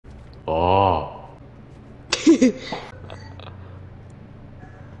Oh.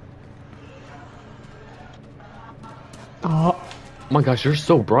 Oh. My gosh, you're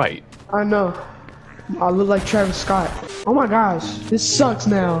so bright. I know. I look like Travis Scott. Oh my gosh, this sucks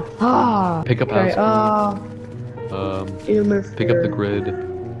now. Ah. Pick up Okay. EMF. Pick up the grid.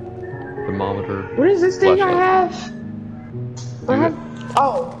 Thermometer. What is this thing I Flashlight. have? I have.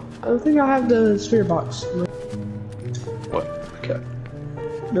 Oh, I think I have the spirit box. What? Okay.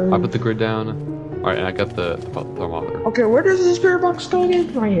 I put the grid down. Alright, and I got the thermometer. Okay, where does the spirit box go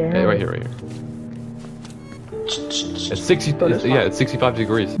again? Right here. Yeah, right here, right here. It's 60. Yeah, it's 65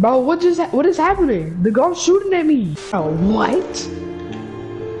 degrees. Bro, what is happening? The guy's shooting at me. Oh, what?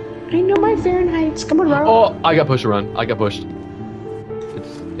 I know my Fahrenheit's. Come on, bro. Oh, I got pushed around. I got pushed.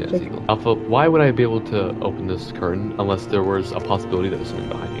 It's eagle. Alpha, why would I be able to open this curtain unless there was a possibility that there's something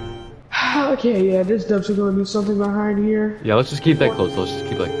behind you? Okay, yeah, there's definitely gonna be something behind here. Yeah, let's just keep that close. Let's just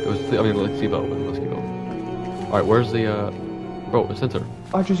keep let's keep it open. Let's keep it open. Alright, where's the bro, the sensor?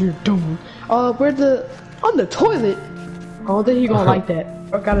 I just hear doom. Where on the toilet? I don't think he gonna like that.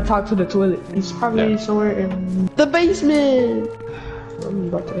 I gotta talk to the toilet. He's probably somewhere in the basement. I'm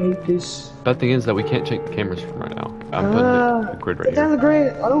about to hate this. Bad thing is that we can't check the cameras from right now. I'm putting the grid right here. The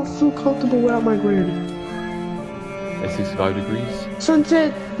grid. I don't feel comfortable without my grid. At 65 degrees.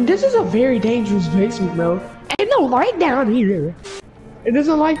 Sunset, this is a very dangerous basement, bro. Ain't no light down here. It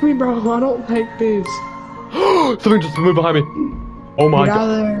doesn't like me, bro. I don't like this. Something just moved behind me. Oh my god. Get out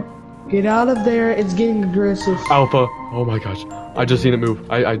of there. Get out of there. It's getting aggressive. Alpha. Oh my gosh. I just seen it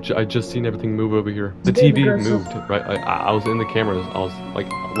move. I just seen everything move over here. The TV moved, right? I was in the cameras. I was like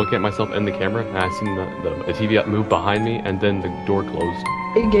looking at myself in the camera, and I seen the TV move behind me, and then the door closed.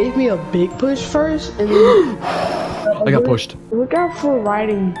 It gave me a big push first, and then I got pushed. Look out for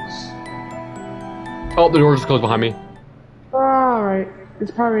writings. Oh, the door just closed behind me. Alright,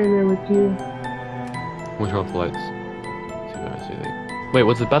 it's probably in there with you. I'm gonna turn off the lights. See if I see anything. Wait,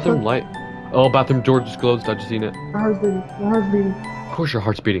 what's the bathroom light? Oh, bathroom door just closed. I just seen it. My heart's beating. My heart's beating. Of course your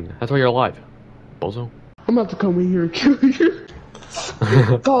heart's beating. That's why you're alive. Bozo. I'm about to come in here and kill you.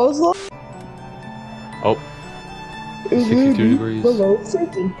 Bozo. Oh. 62 degrees. Below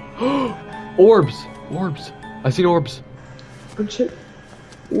 50. Orbs! Orbs! I seen orbs.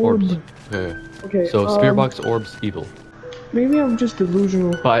 Orbs. Okay. So spirit box, orbs, evil. Maybe I'm just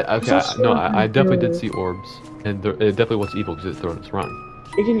delusional. But I definitely did see orbs, and it definitely was evil because it's throwing us around.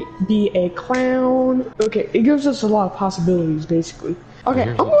 It can be a clown. Okay, it gives us a lot of possibilities, basically. Okay,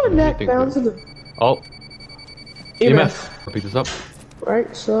 I'm going back down to the. Oh. EMF. Repeat this up.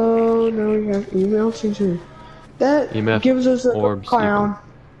 Right. So now we have email signature. That EMF, gives us a orbs, clown. Evil.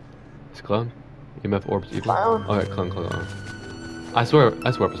 It's clown? EMF, orbs, evil? Clown. Okay, clown. I swear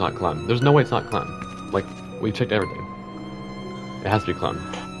it's not clown. There's no way it's not clown. Like, we checked everything. It has to be clown.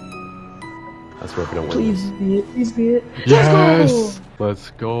 I swear if we don't win Please be it. Please be it. Yes!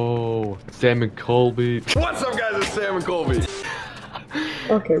 Let's go. Sam and Colby. What's up, guys? It's Sam and Colby.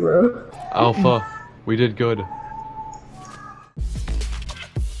 Okay, bro. Alpha, we did good.